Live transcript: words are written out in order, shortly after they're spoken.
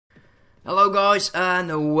Hello guys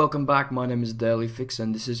and welcome back. My name is Dailyfix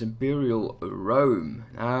and this is Imperial Rome.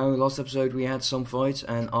 Now, last episode we had some fights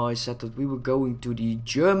and I said that we were going to the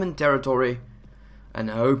German territory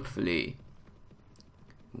and hopefully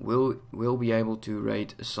we'll be able to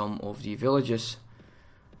raid some of the villages.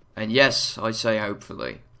 And yes, I say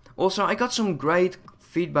hopefully. Also, I got some great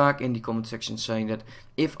feedback in the comment section saying that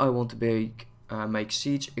if I want to make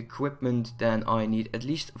siege equipment, then I need at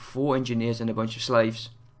least 4 engineers and a bunch of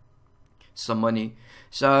slaves. Some money.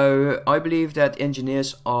 So I believe that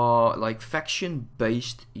engineers are like faction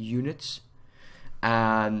based units,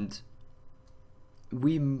 and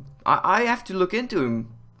I have to look into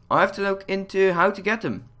them. I have to look into how to get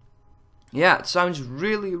them. Yeah, it sounds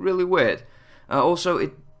really weird. Also,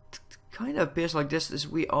 it kind of appears like this as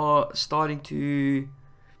we are starting to,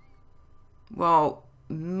 well,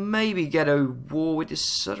 maybe get a war with the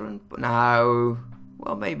southern. No,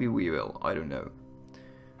 well, maybe we will. I don't know.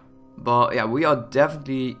 But yeah, we are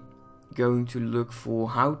definitely going to look for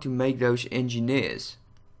how to make those engineers.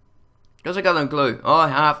 Because I got no clue. I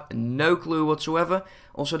have no clue whatsoever.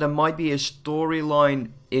 Also, there might be a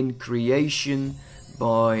storyline in creation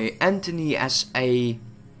by Anthony S.A.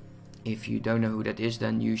 If you don't know who that is,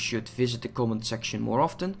 then you should visit the comment section more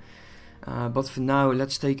often. But for now,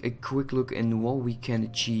 let's take a quick look in what we can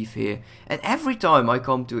achieve here. And every time I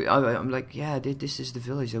come to it, I'm like, yeah, this is the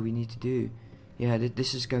village that we need to do. Yeah,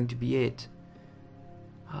 this is going to be it.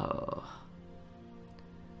 You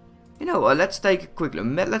know what, let's take a quick look.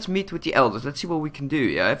 Let's meet with the elders. Let's see what we can do.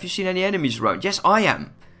 Yeah, have you seen any enemies around? Yes, I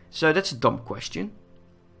am. So that's a dumb question.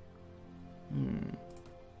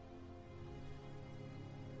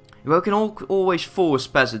 Well, we can always force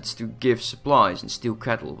peasants to give supplies and steal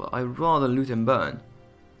cattle, but I'd rather loot and burn.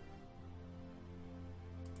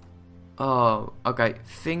 Oh, okay.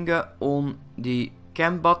 Finger on the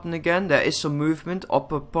camp button again. There is some movement.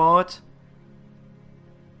 Upper part.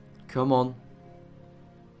 Come on.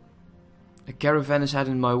 A caravan is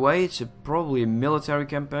heading my way. It's probably a military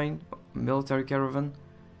campaign. Military caravan.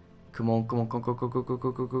 Come on, come on, go, go, go, go, go,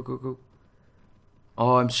 go, go, go, go, go.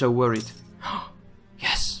 Oh, I'm so worried.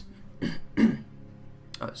 Yes.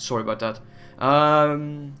 Sorry about that.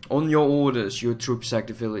 On your orders, your troops sack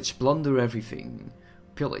the village. Plunder everything.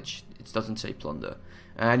 Pillage. It doesn't say plunder.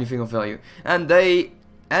 Anything of value. And they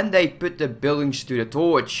put the buildings to the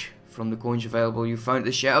torch. From the coins available, you found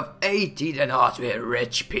a share of 80 dinars with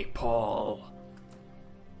rich people.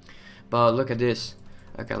 But look at this.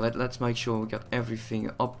 Okay, let's make sure we got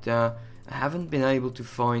everything up there. I haven't been able to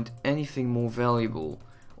find anything more valuable.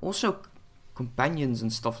 Also, companions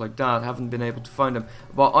and stuff like that, haven't been able to find them.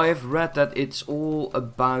 But I have read that it's all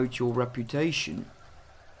about your reputation.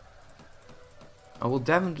 I will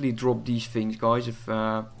definitely drop these things, guys, if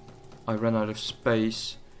I run out of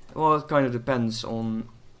space. Well, it kind of depends on...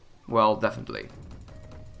 Well, definitely.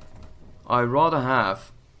 I rather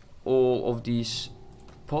have all of these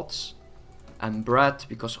pots and bread,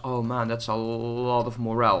 because, oh man, that's a lot of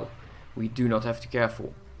morale. We do not have to care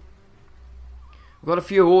for. We've got a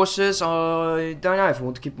few horses. I don't know if I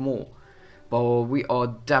want to keep them all. But we are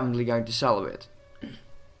definitely going to sell it.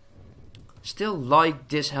 Still like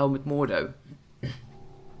this helmet more, though.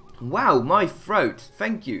 Wow, my throat,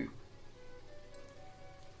 thank you.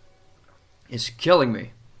 It's killing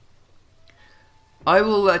me. I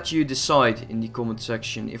will let you decide in the comment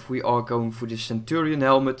section if we are going for the Centurion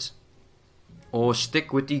helmet or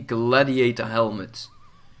stick with the Gladiator helmet.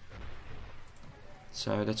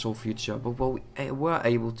 So that's all for you to show. But well, we were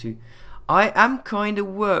able to... I am kind of...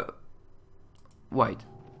 Wait,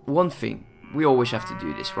 one thing. We always have to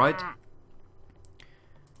do this, right?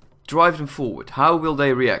 Drive them forward. How will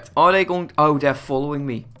they react? Are they going... Oh, they're following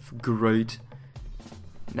me. Great.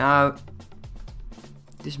 Now,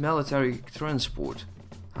 this military transport.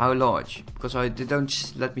 How large? Because they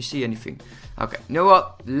don't let me see anything. Okay, you know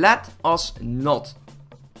what? Let us not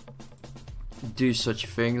do such a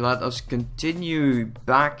thing. Let us continue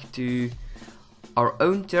back to our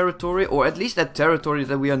own territory. Or at least that territory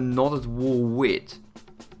that we are not at war with.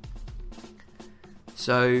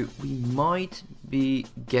 So, we might be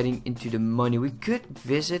getting into the money. We could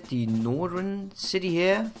visit the northern city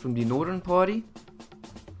here from the northern party.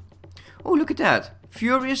 Oh, look at that.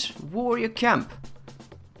 Furious Warrior Camp.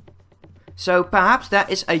 So perhaps there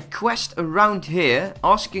is a quest around here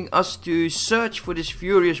asking us to search for this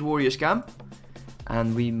Furious Warriors Camp.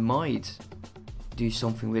 And we might do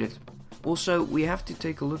something with it. Also, we have to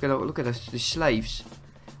take a look at the slaves.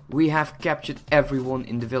 We have captured everyone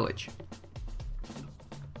in the village.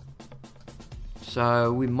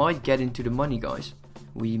 So we might get into the money, guys.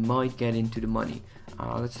 We might get into the money.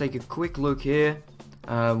 Let's take a quick look here.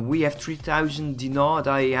 We have 3,000 dinar.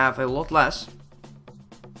 They have a lot less.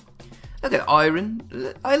 Look at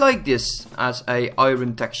iron. I like this as a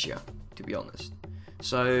iron texture, to be honest.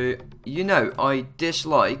 So, you know, I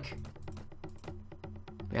dislike...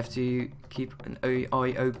 We have to keep an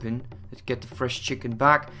eye open. Let's get the fresh chicken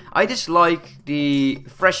back. I dislike the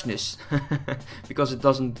freshness. Because it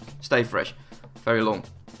doesn't stay fresh very long.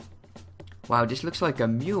 Wow, this looks like a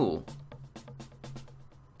mule.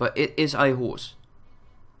 But it is a horse.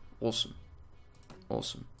 Awesome.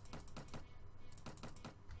 Awesome.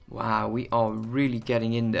 Wow, we are really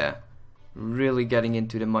getting in there. Really getting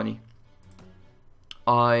into the money.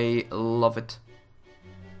 I love it.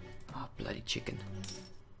 Oh, bloody chicken.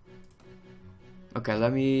 Okay,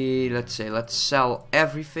 let's sell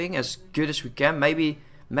everything as good as we can. Maybe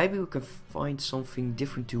we can find something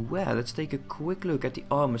different to wear. Let's take a quick look at the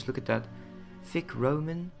armors. Look at that. Thick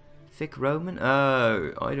Roman. Thick Roman?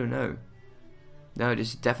 Oh, I don't know. No, this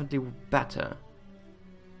is definitely better.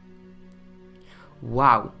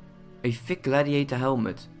 Wow. A thick gladiator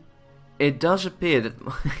helmet. It does appear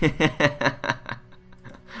that...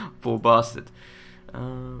 Poor bastard.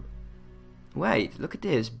 Wait, look at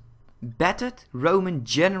this. Battered Roman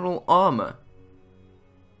general armor.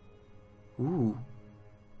 Ooh.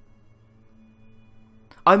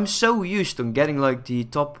 I'm so used to getting like the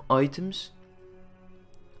top items.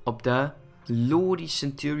 Up there. Lordy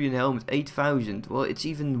Centurion helmet, 8,000. Well, it's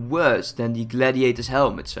even worse than the gladiator's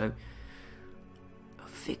helmet, so... A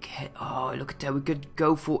thick head. Oh, look at that. We could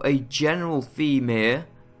go for a general theme here.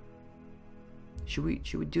 Should we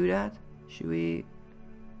do that? Should we...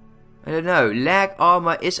 I don't know. Leg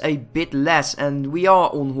armor is a bit less, and we are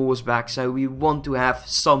on horseback, so we want to have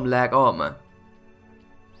some leg armor.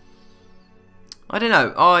 I don't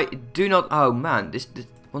know. I do not... Oh, man. This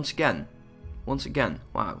once again.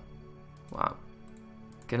 Wow. Wow.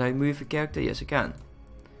 Can I move a character? Yes, I can.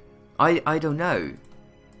 I don't know.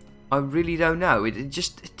 I really don't know.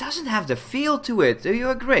 It doesn't have the feel to it. Do you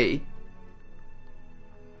agree?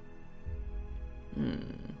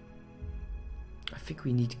 I think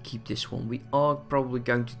we need to keep this one. We are probably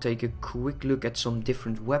going to take a quick look at some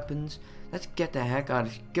different weapons. Let's get the heck out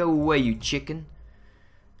of here. Go away, you chicken.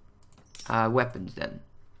 Weapons then.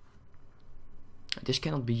 This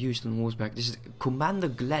cannot be used on horseback. This is Commander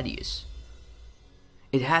Gladius.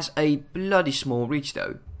 It has a bloody small reach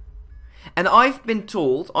though. And I've been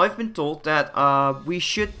told that we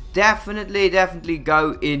should definitely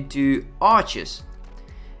go into archers.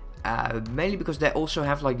 Mainly because they also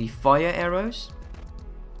have like the fire arrows.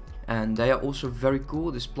 And they are also very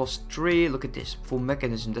cool. This +3, look at this, full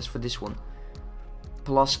mechanism, that's for this one.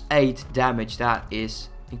 +8 damage, that is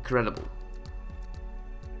incredible.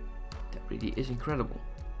 That really is incredible.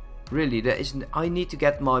 Really, there isn't. I need to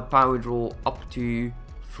get my power draw up to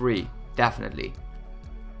 3, definitely.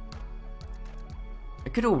 I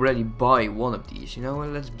could already buy one of these, you know.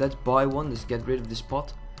 Let's buy one. Let's get rid of this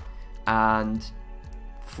pot. And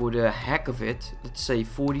for the heck of it, let's say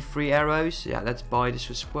 43 arrows. Yeah, let's buy this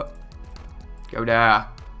for go there.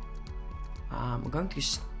 I'm going to.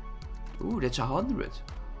 Ooh, that's 100.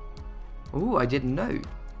 Ooh, I didn't know.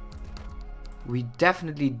 We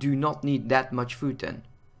definitely do not need that much food then.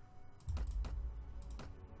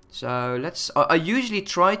 So let's. I usually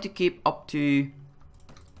try to keep up to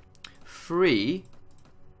 3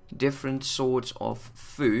 different sorts of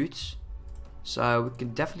foods. So we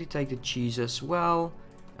can definitely take the cheese as well.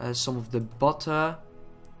 Some of the butter.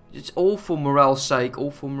 It's all for morale's sake.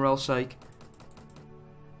 All for morale's sake.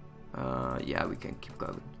 Yeah, we can keep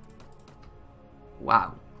going.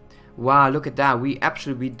 Wow. Wow, look at that. We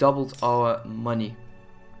absolutely doubled our money.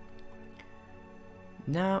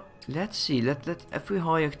 Now, let's see. If we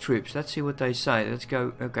hire troops, let's see what they say. Let's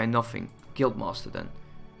go. Okay, nothing. Guildmaster then.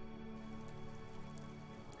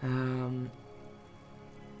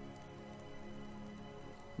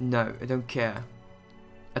 No, I don't care.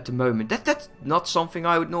 At the moment. That's not something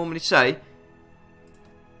I would normally say.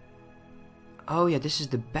 Oh yeah, this is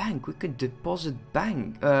the bank. We can deposit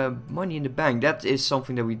money in the bank. That is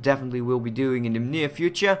something that we definitely will be doing in the near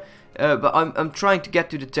future. But I'm trying to get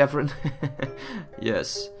to the tavern.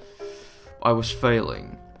 Yes. I was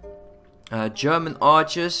failing. German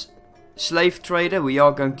archers. Slave trader, we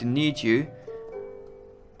are going to need you.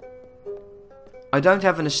 I don't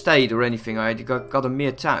have an estate or anything. I got a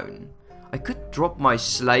mere town. I could drop my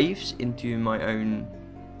slaves into my own...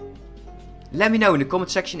 Let me know in the comment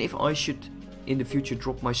section if I should in the future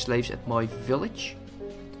drop my slaves at my village.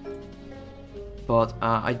 But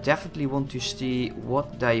I definitely want to see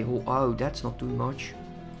what they... Oh, that's not too much.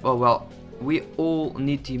 Oh well, we all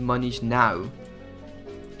need the monies now.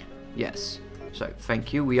 Yes. So,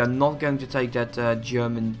 thank you. We are not going to take that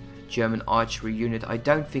German archery unit. I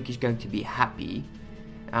don't think he's going to be happy.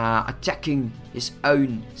 Attacking his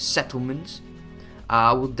own settlements.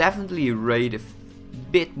 I will definitely raid a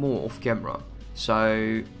bit more off camera.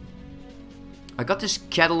 So, I got this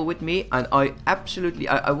cattle with me, and I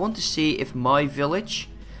want to see if my village...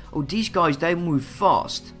 Oh, these guys, they move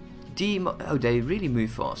fast. Oh, they really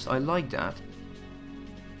move fast. I like that.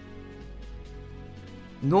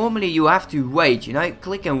 Normally you have to wait, you know,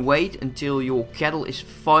 click and wait until your cattle is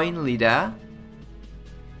finally there.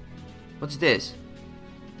 What's this?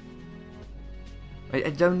 I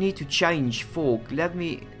don't need to change fork. Let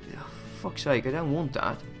me... Oh, fuck's sake, I don't want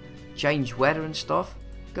that. Change weather and stuff.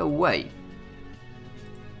 Go away.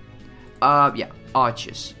 Yeah,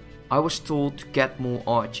 archers. I was told to get more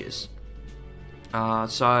archers.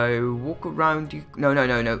 So, walk around... No.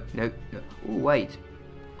 Oh, wait.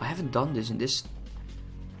 I haven't done this in this...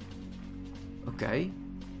 Okay.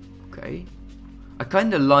 I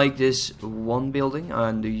kinda like this one building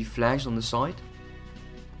and the flags on the side.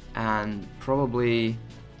 And probably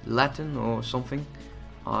Latin or something.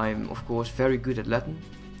 I'm, of course, very good at Latin.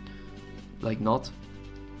 Like not.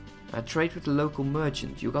 Trade with the local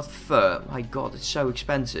merchant. You got fur. My god, it's so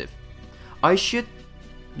expensive. I should...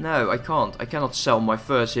 No, I can't. I cannot sell my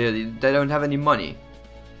furs here. They don't have any money.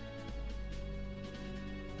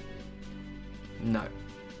 No.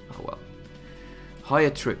 Oh well. Hire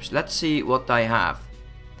troops. Let's see what they have.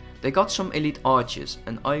 They got some elite archers.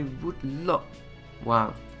 And I would love...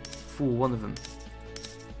 Wow. Fool one of them.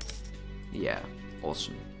 Yeah.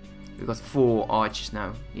 Awesome. We got 4 archers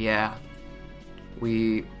now. Yeah.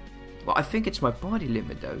 Well, I think it's my party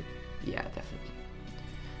limit though. Yeah, definitely.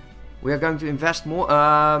 We are going to invest more.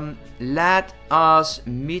 Let us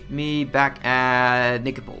meet me back at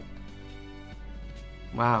Nikopol.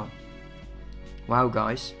 Wow. Wow,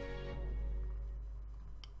 guys.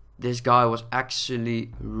 This guy was actually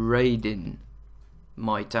raiding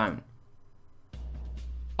my town.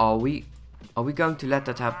 Are we going to let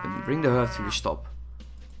that happen? Bring the herd to a stop.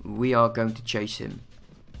 We are going to chase him.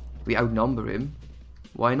 We outnumber him.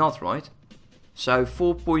 Why not, right? So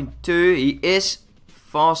 4.2, he is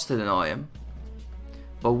faster than I am.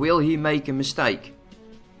 But will he make a mistake?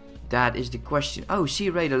 That is the question. Oh, Sea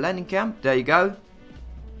Raider landing camp. There you go.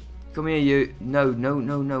 Come here, you. No.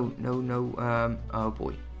 Oh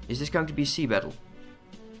boy. Is this going to be a sea battle?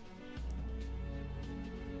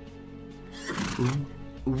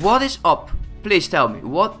 What is up? Please tell me.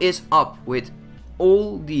 What is up with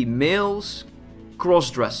all the males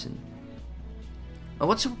cross-dressing? And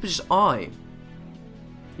what's up with his eye?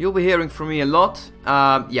 You'll be hearing from me a lot.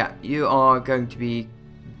 Yeah, you are going to be,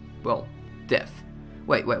 well, deaf.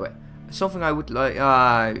 Wait. Something I would like...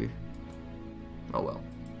 oh well.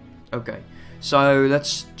 Okay. So,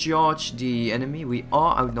 let's charge the enemy. We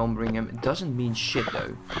are outnumbering him. It doesn't mean shit,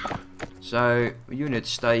 though. So, units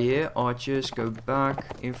stay here. Archers, go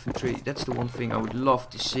back. Infantry. That's the one thing I would love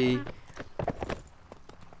to see.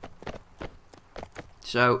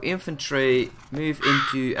 So, infantry, move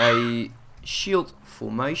into a shield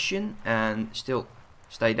formation and still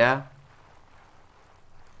stay there.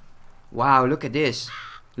 Wow, look at this.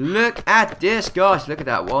 Look at this, guys. Look at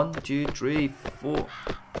that. 1, 2, 3, 4.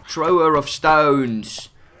 Thrower of stones.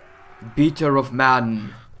 Beater of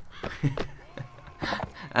man.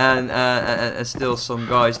 and still some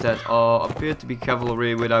guys that appear to be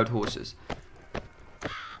cavalry without horses.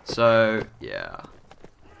 So, yeah.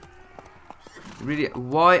 Really,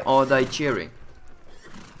 why are they cheering?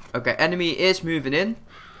 Okay, enemy is moving in.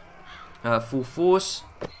 Full force.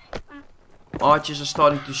 Archers are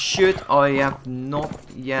starting to shoot. I have not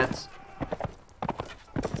yet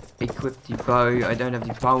equipped the bow. I don't have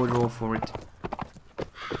the power draw for it.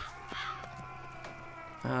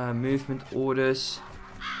 Movement orders.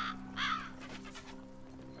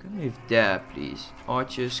 Go move there, please.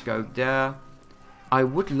 Archers, go there. I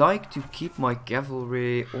would like to keep my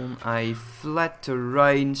cavalry on a flat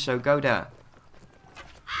terrain, so go there.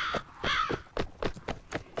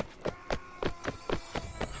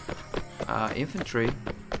 Infantry.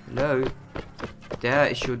 Hello. There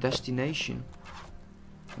is your destination.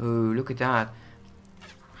 Oh, look at that.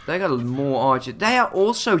 They got more archers. They are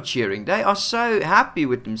also cheering. They are so happy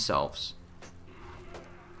with themselves.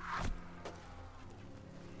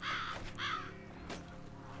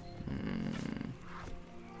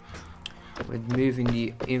 With moving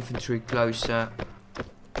the infantry closer.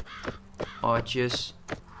 Archers.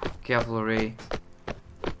 Cavalry.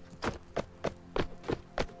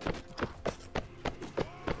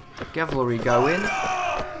 Cavalry go in.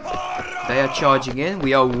 They are charging in.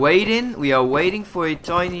 We are waiting. We are waiting for a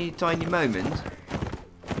tiny moment.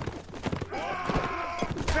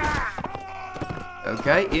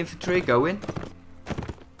 Okay, infantry, go in.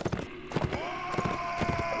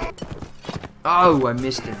 Oh, I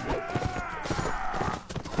missed him.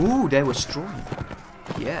 Ooh, they were strong.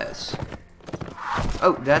 Yes.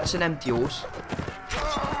 Oh, that's an empty horse.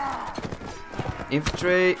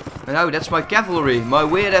 Infantry. No, that's my cavalry. My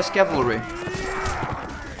weird ass cavalry.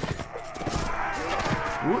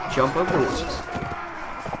 Ooh, jump over the horses.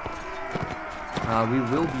 We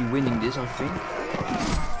will be winning this, I think.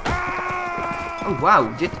 Oh wow,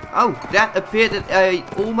 that appeared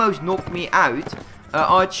that almost knocked me out.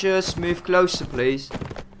 Archers, move closer please.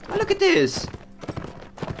 Oh, look at this.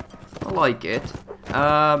 I like it.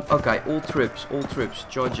 Okay, all troops,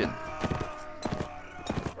 charge in.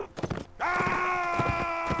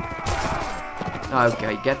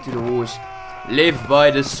 Okay, get to the horse. Live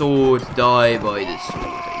by the sword, die by the sword.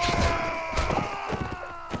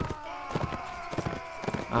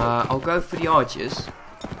 I'll go for the archers.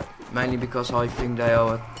 Mainly because I think they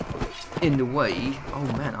are in the way. Oh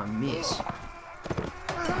man, I miss.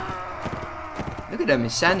 Look at him,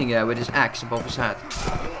 he's standing there with his axe above his head.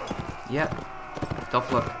 Yep, tough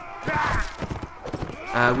luck.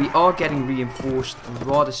 We are getting reinforced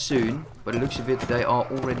rather soon. By the looks of it, they are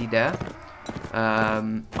already there. I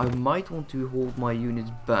might want to hold my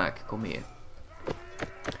units back. Come here.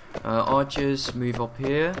 Archers, move up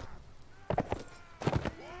here.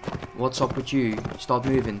 What's up with you? Start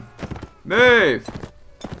moving. Move!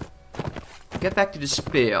 Get back to the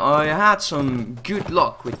spear. I had some good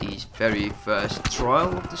luck with the very first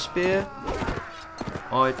trial of the spear.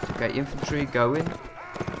 Alright, okay, infantry, go in.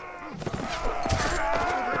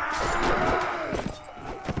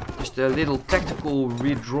 Just a little tactical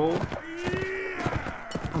redraw.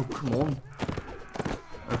 Oh, come on.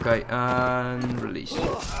 Okay, and release.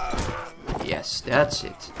 Yes, that's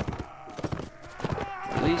it.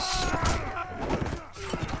 Release.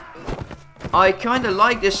 I kind of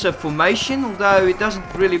like this formation, although it doesn't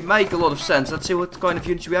really make a lot of sense. Let's see what kind of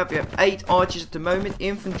units we have. We have 8 archers at the moment.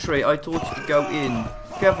 Infantry, I told you to go in.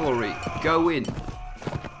 Cavalry, go in.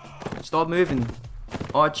 Start moving.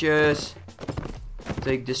 Archers,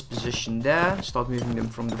 take this position there. Start moving them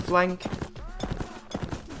from the flank.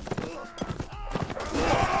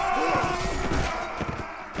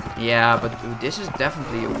 Yeah, but this is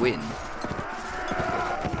definitely a win.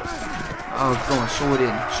 Oh, come on, sword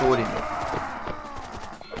in, sword in.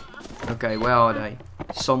 Okay, where are they?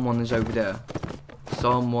 Someone is over there.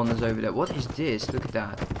 Someone is over there. What is this? Look at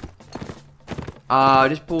that.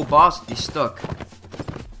 This poor bastard, he's stuck.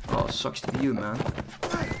 Oh, sucks to be you, man.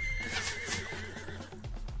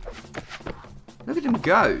 Look at him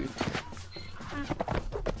go.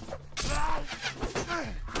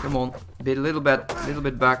 Come on, a little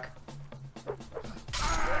bit back.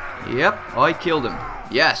 Yep, I killed him.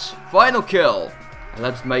 Yes, final kill. And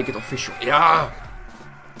let's make it official. Yeah.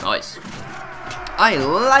 Nice. I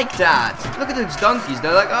like that. Look at those donkeys.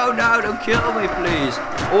 They're like, oh no, don't kill me, please.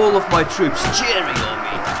 All of my troops cheering on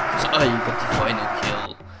me. So I got the final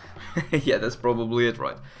kill. Yeah, that's probably it,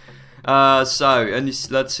 right? And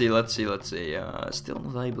let's see. Still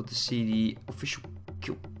not able to see the official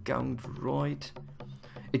kill count, right?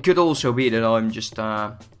 It could also be that I'm just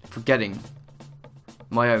forgetting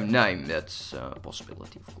my own name. That's a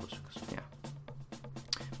possibility, of course. Yeah.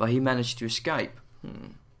 But he managed to escape.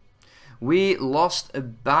 We lost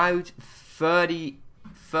about 30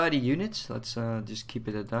 units. Let's just keep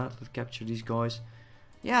it at that. Let's capture these guys.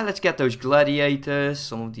 Yeah, let's get those gladiators.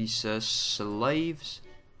 Some of these slaves.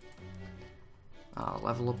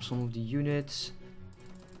 Level up some of the units.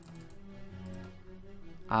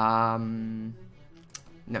 No,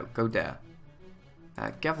 go there.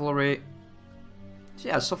 Cavalry. So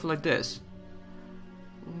yeah, something like this.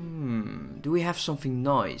 Do we have something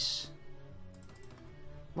nice?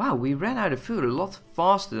 Wow, we ran out of food a lot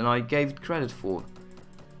faster than I gave it credit for.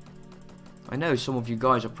 I know some of you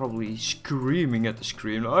guys are probably screaming at the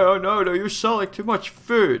screen. Oh no, you're selling too much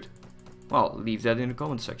food. Well, leave that in the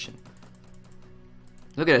comment section.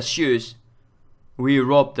 Look at their shoes. We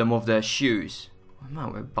robbed them of their shoes. Oh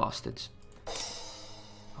man, we're bastards.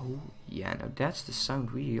 Oh yeah, now that's the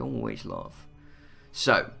sound we always love.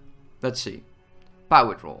 So, let's see.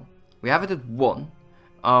 Power draw. We have it at 1.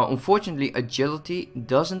 Unfortunately, agility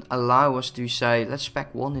doesn't allow us to say, let's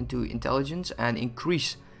spec 1 into intelligence and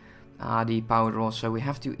increase the power draw. So we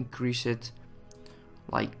have to increase it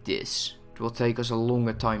like this. It will take us a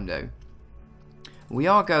longer time though. We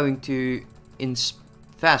are going to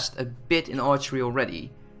invest a bit in archery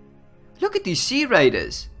already. Look at these sea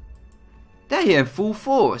raiders. They're here in full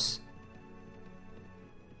force.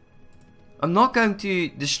 I'm not going to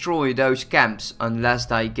destroy those camps unless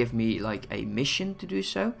they give me like a mission to do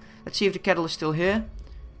so. Let's see if the cattle is still here.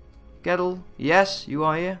 Kettle? Yes, you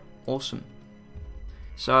are here. Awesome.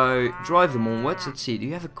 So, drive them onwards. Let's see, do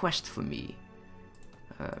you have a quest for me?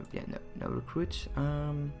 Yeah, no recruits.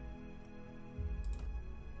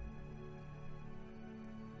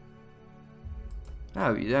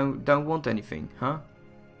 Oh, you don't want anything, huh?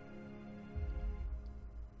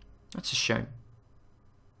 That's a shame.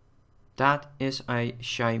 That is a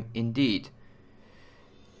shame indeed.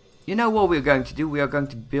 You know what we're going to do? We are going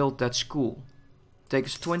to build that school.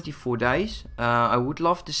 Takes 24 days. I would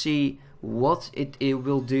love to see what it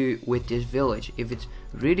will do with this village. If it's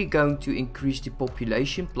really going to increase the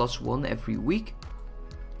population +1 every week.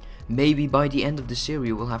 Maybe by the end of the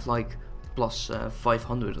series we'll have like plus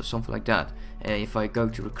 500 or something like that. If I go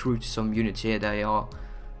to recruit some units here, they are,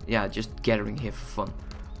 yeah, just gathering here for fun.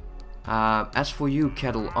 As for you,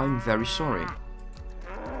 Kettle, I'm very sorry.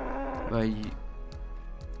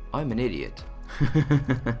 I'm an idiot.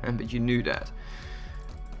 But you knew that.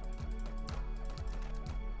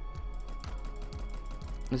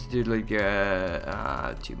 Let's do like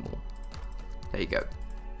 2 more. There you go.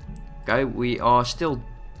 Okay, we are still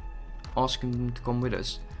asking them to come with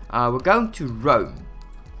us. We're going to Rome.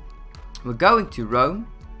 We're going to Rome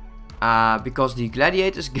because the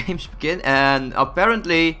gladiators games begin, and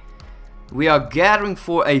apparently we are gathering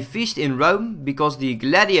for a feast in Rome because the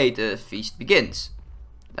gladiator feast begins.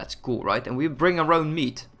 That's cool, right? And we bring our own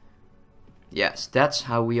meat. Yes, that's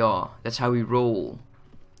how we are. That's how we roll.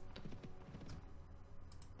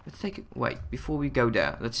 Let's take it. Wait, before we go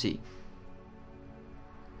there, let's see.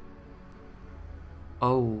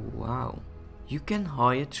 Oh, wow. You can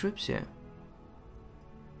hire troops here.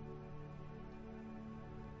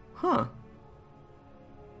 Huh.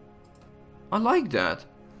 I like that.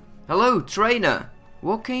 Hello, trainer.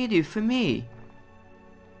 What can you do for me?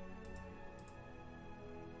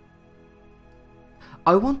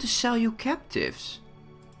 I want to sell you captives.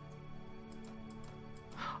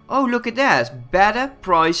 Oh, look at that. Better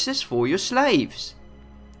prices for your slaves.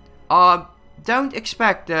 Don't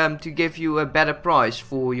expect them to give you a better price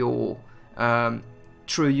for your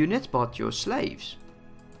true units, but your slaves.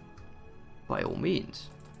 By all means.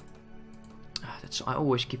 I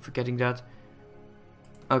always keep forgetting that.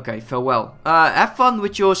 Okay, farewell. Have fun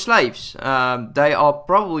with your slaves. They are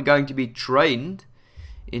probably going to be trained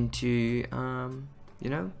into, you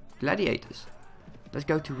know, gladiators. Let's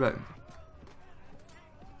go to Rome.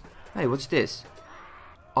 Hey, what's this?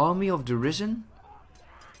 Army of the Risen?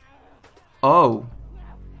 Oh.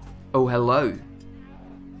 Oh, hello.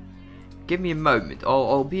 Give me a moment.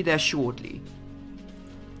 I'll be there shortly.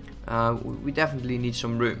 We definitely need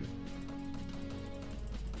some room.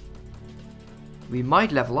 We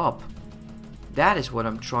might level up. That is what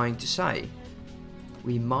I'm trying to say.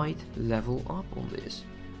 We might level up on this.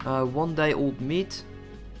 1 day old meat.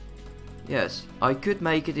 Yes, I could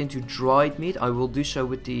make it into dried meat. I will do so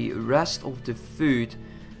with the rest of the food.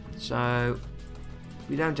 So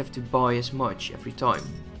we don't have to buy as much every time.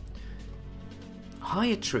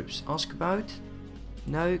 Hire troops. Ask about.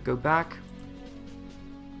 No, go back.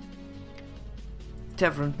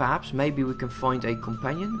 Tavern perhaps. Maybe we can find a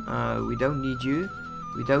companion. We don't need you.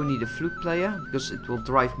 We don't need a flute player because it will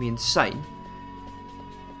drive me insane.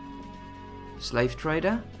 Slave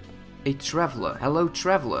trader. A traveler. Hello,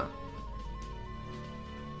 traveler.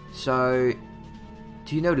 So,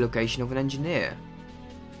 do you know the location of an engineer?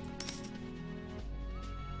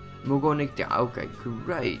 Morgonicta. Okay,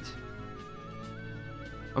 great.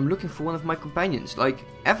 I'm looking for one of my companions. Like,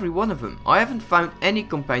 every one of them. I haven't found any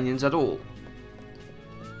companions at all.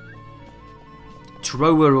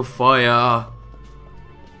 Thrower of fire.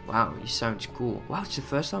 Wow, he sounds cool. Wow, it's the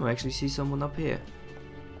first time I actually see someone up here.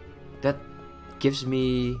 That gives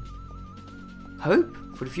me hope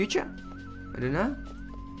for the future. I don't know.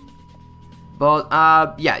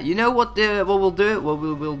 But yeah, you know what we'll do? What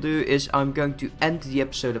we'll do is I'm going to end the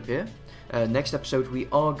episode up here. Next episode we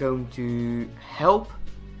are going to help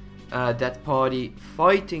that party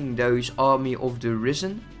fighting those army of the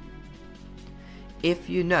Risen. If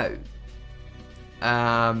you know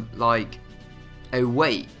like a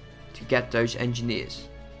way to get those engineers,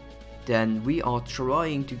 then we are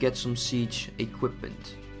trying to get some siege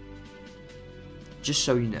equipment. Just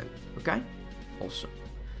so you know, okay? Awesome.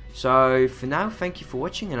 So for now, thank you for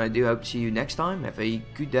watching, and I do hope to see you next time. Have a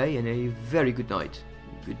good day and a very good night.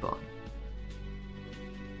 Goodbye.